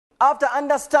after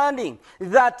understanding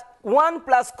that 1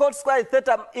 plus cot squared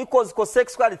theta equals cosec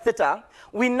squared theta,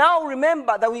 we now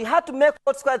remember that we had to make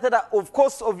cot squared theta, of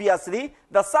course, obviously,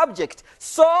 the subject.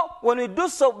 So when we do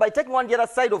so by taking one the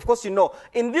other side, of course, you know.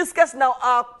 In this case now,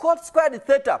 our cot squared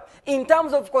theta, in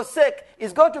terms of cosec,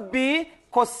 is going to be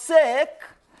cosec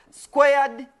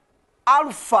squared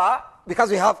alpha, because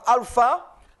we have alpha,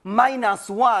 minus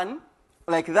 1,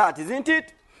 like that, isn't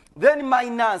it? Then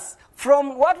minus,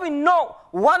 from what we know,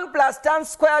 1 plus tan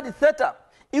squared theta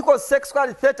equals sec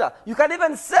squared theta. You can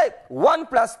even say 1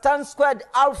 plus tan squared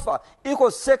alpha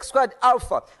equals sec squared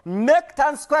alpha. Make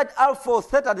tan squared alpha or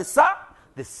theta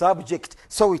the subject.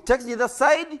 So we take the other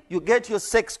side, you get your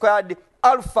sec squared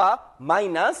alpha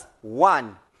minus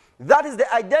 1. That is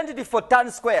the identity for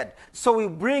tan squared. So we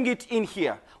bring it in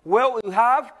here, where we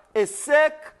have a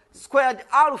sec squared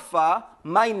alpha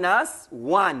minus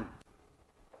 1.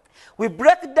 We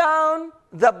break down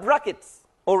the brackets,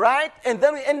 all right? And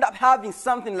then we end up having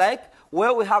something like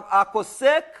where we have our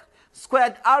cosec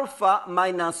squared alpha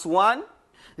minus 1.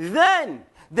 Then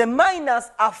the minus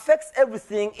affects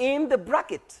everything in the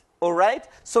bracket, all right?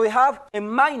 So we have a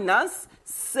minus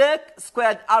sec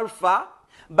squared alpha,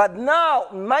 but now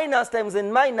minus times a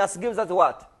minus gives us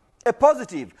what? A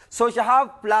positive. So we shall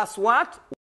have plus what?